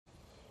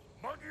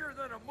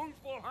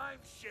Muspelheim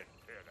shit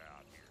pit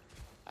out here.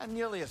 And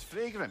nearly as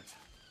fragrant.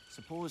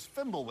 Suppose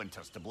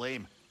Fimbulwinter's to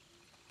blame.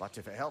 But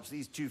if it helps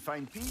these two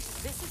find peace...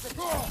 This is a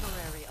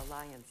temporary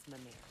alliance,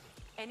 Mimir.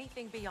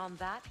 Anything beyond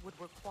that would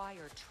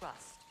require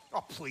trust.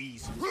 Oh,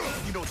 please.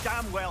 You know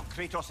damn well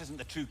Kratos isn't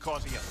the true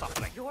cause of your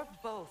suffering. You're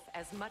both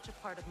as much a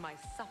part of my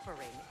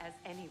suffering as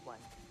anyone.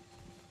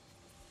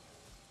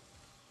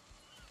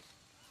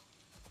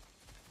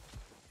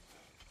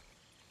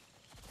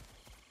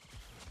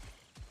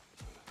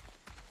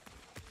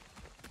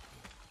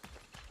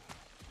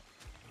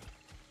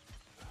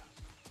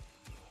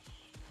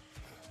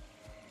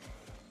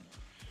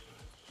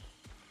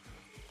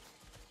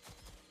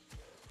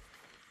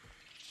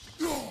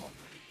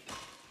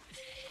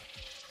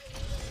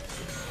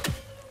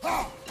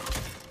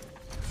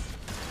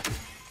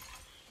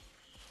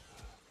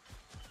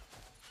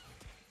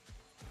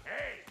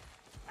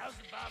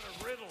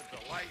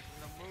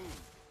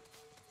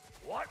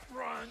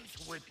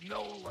 With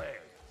no legs.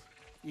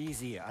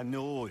 Easy, a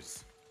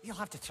nose. You'll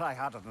have to try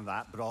harder than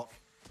that, Brock.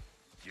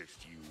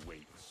 Just you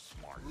wait,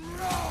 smart.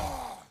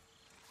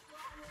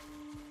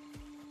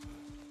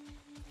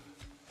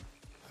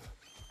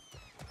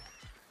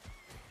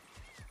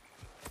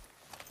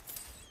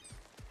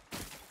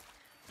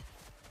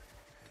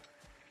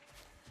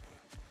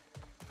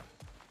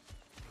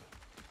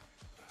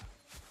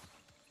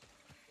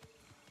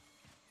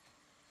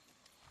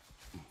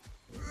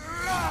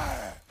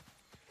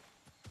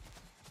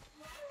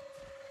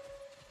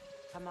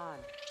 Come on,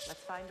 let's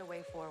find a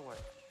way forward.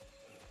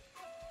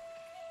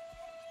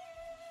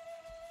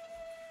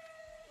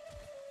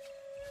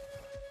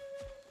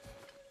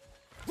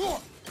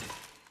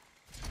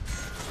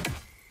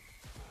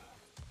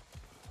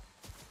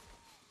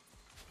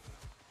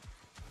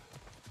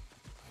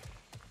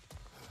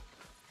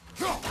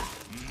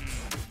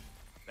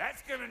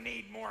 That's gonna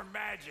need more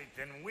magic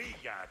than we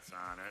got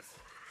on us.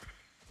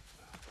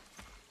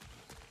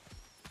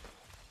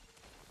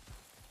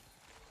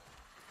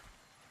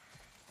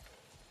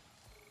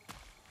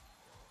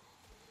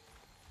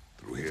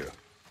 Through here.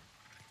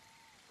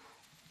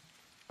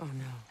 Oh no.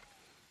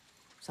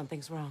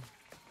 Something's wrong.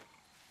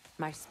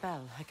 My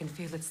spell, I can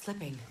feel it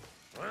slipping.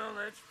 Well,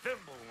 that's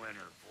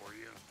Fimbulwinter for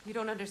you. You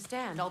don't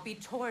understand. I'll be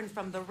torn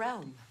from the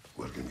realm.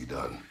 What can be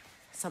done?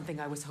 Something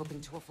I was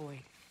hoping to avoid.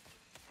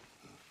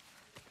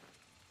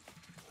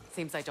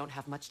 Seems I don't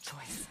have much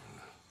choice.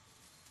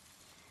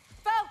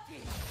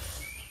 Falky!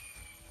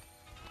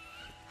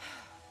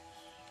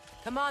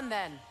 Come on,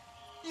 then.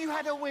 You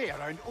had a way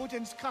around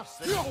Odin's curse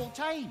this whole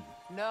time.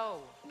 No.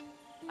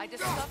 I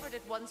discovered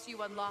it once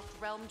you unlocked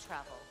realm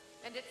travel.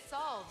 And it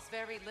solves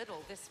very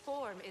little. This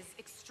form is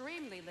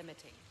extremely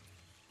limiting.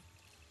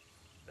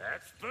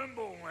 That's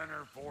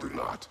Fimbulwinter for Do you.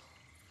 not.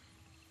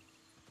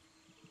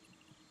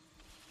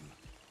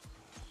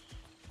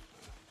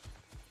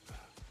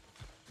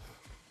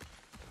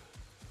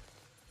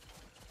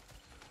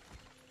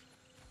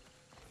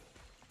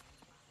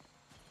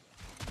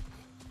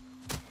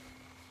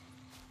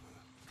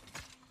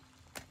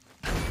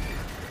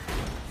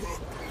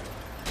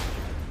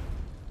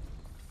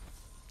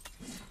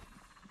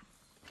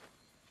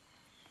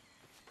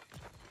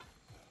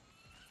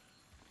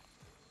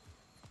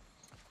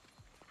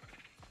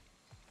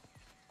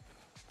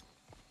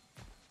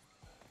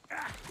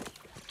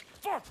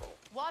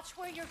 Watch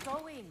where you're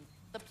going.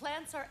 The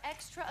plants are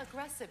extra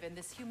aggressive in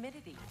this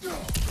humidity.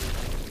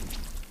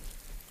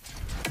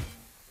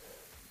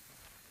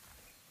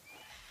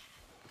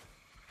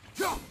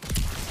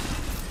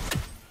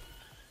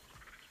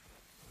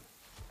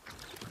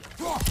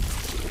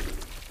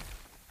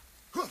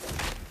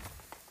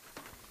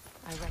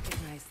 I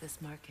recognize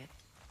this market.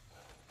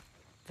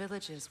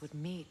 Villages would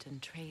meet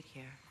and trade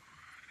here.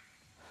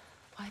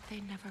 Why'd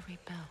they never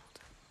rebuild?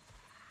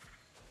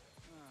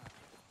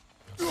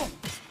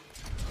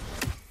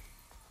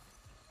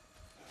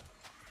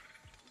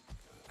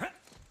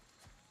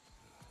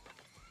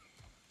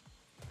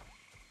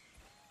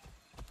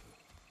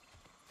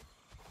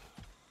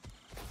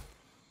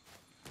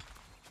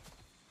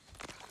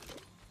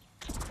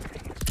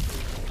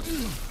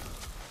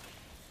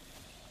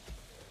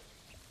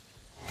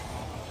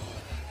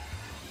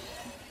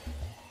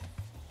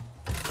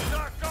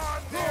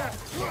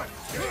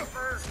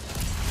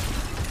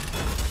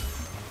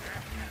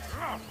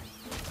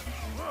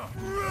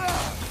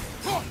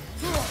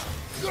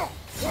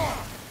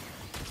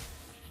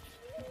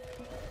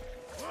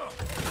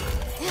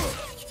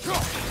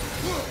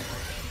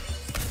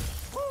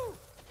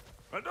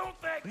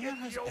 Where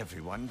has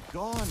everyone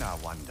gone, I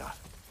wonder?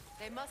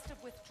 They must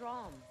have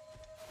withdrawn,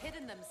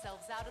 hidden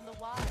themselves out in the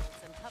wilds,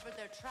 and covered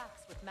their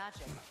tracks with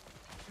magic.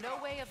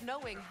 No way of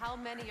knowing how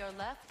many are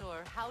left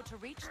or how to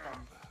reach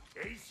them.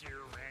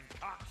 Aesir ran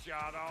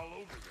cockshot all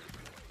over the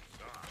place,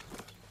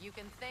 huh? You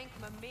can thank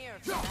Mimir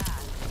for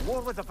that.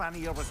 War with the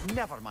Vanir was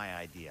never my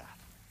idea.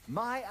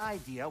 My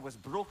idea was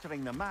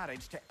brokering the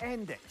marriage to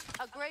end it.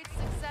 A great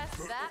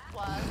success that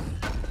was.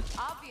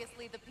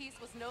 Obviously, the peace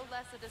was no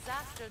less a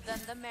disaster than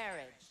the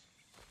marriage.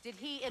 Did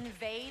he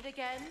invade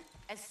again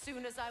as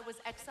soon as I was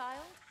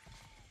exiled?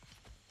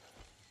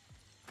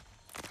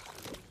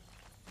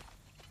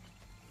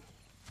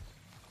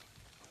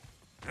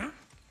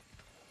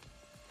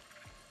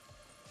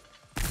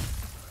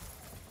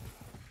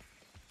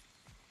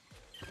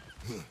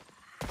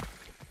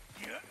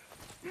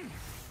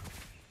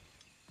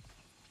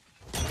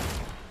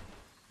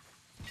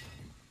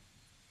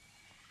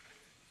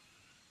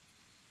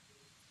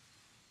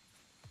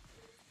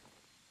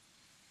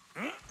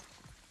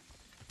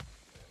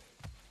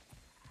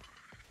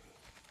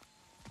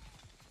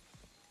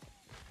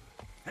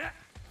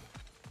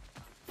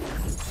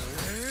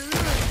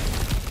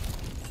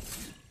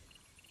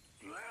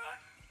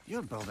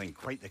 You're building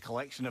quite the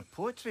collection of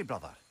poetry,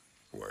 brother.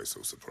 Why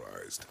so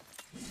surprised?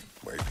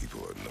 My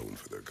people are known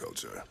for their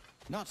culture.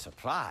 Not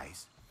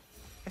surprise.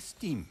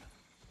 Esteem.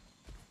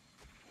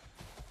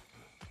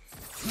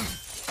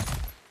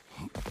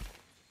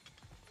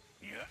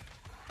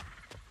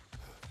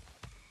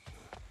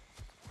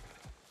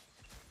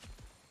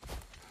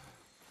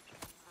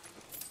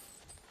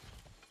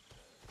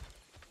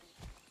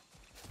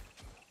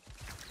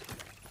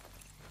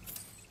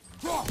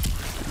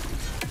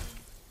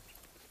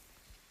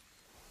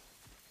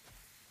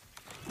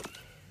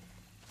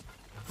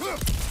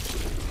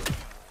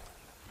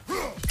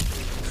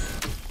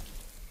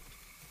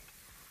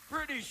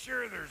 Pretty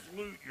sure there's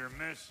loot you're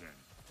missing.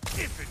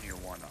 If you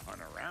want to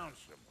hunt around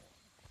some more.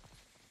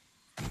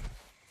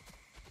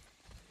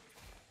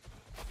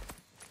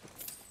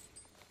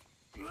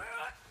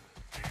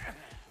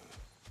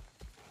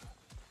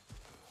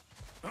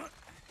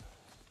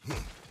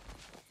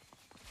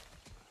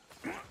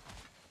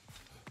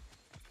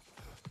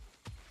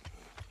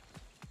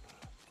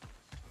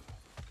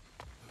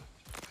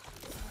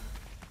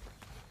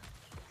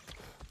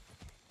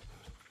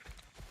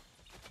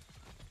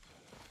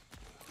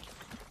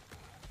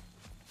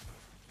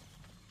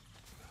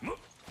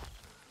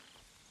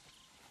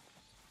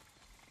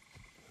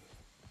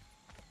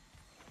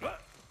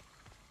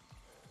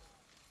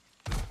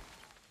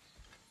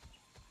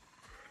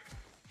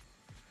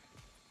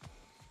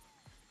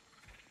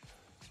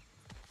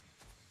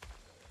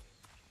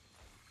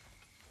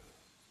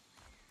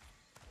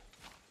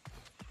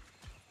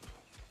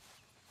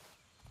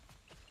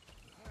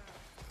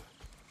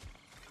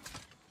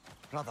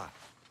 Brother,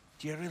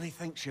 do you really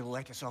think she'll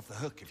let us off the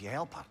hook if you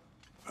help her?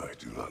 I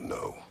do not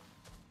know.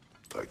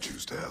 I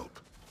choose to help.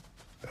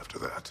 After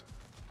that,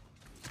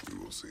 we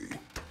will see.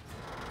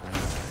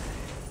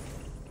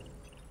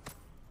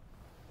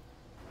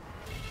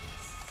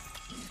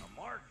 A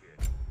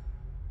market.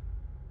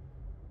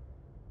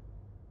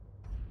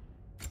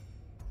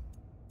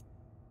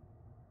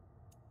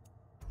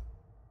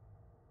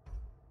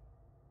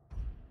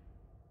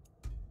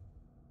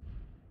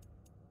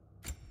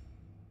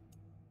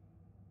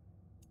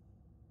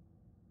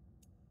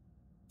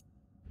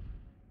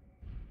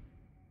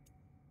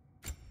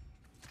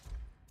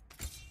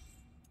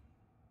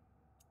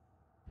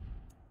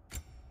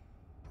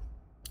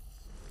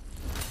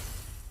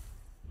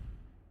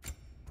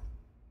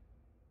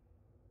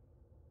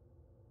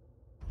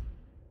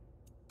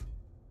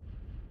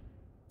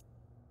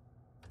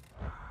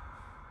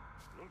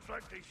 Looks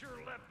like they sure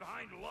left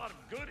behind a lot of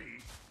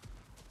goodies.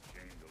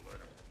 Shame to let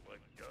them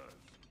collect dust.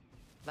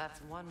 That's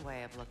one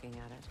way of looking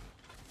at it.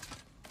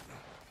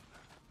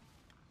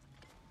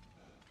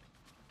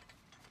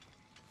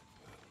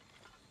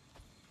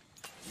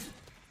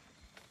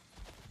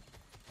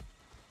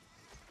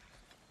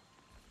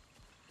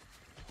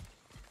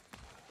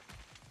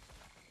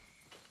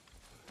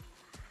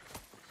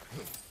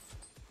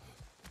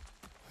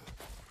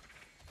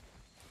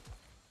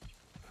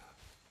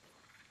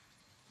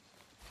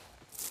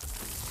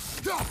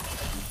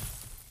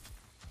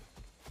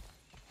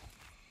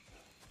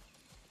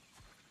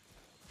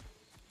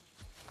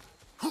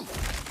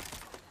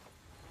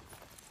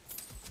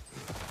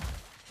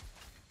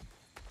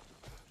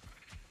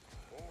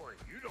 Boy,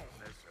 you don't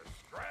miss a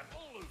scrap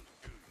of loot,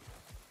 do you?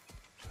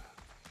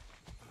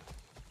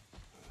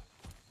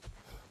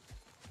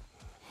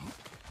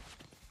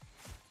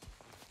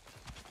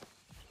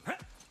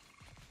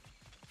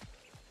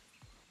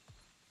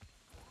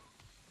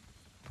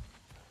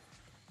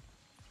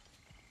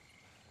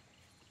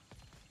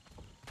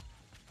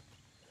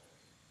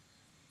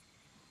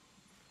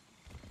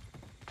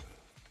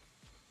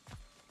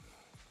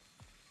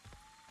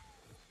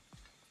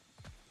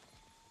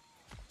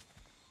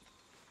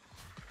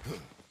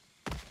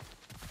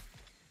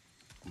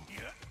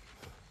 Yeah.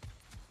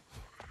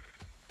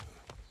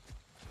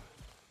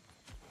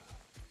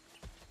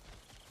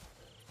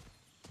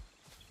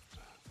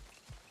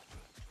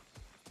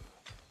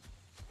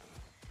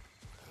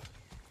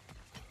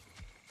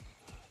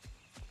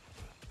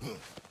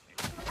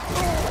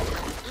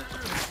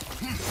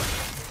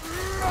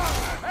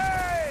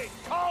 Hey!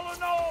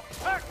 Calling all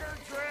pecker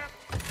trip!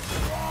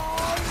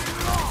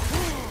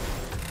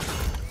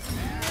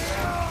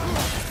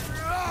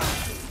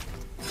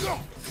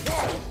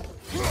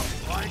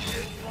 Like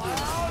it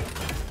loud?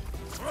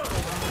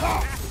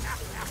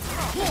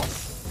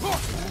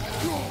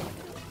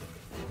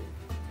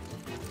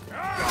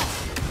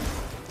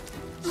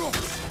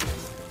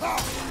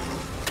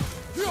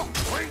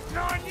 Waiting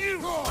on you,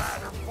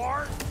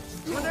 Splatterfart.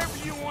 Whenever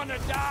you want to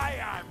die,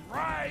 I'm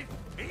right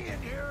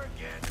in here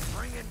again,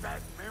 bringing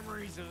back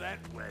memories of that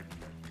wedding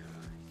of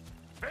yours.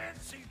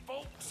 fancy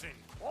folks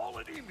and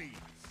quality meats.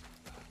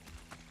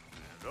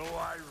 Though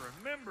I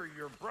remember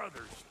your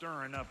brother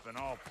stirring up an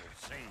awful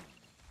scene.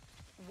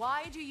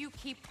 Why do you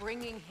keep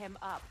bringing him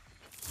up?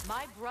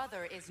 My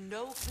brother is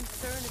no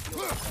concern of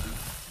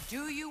yours.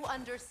 Do you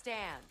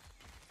understand?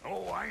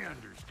 Oh, I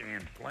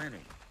understand plenty.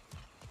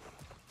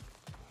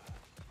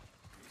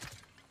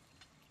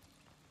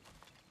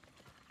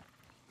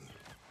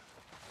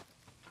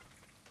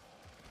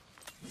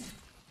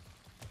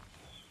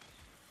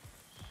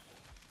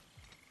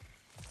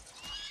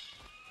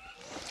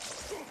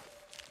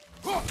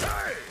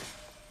 Hey!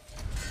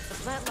 The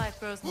plant life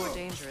grows more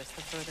dangerous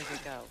the further we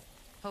go.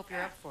 Hope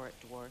you're up for it,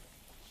 dwarf.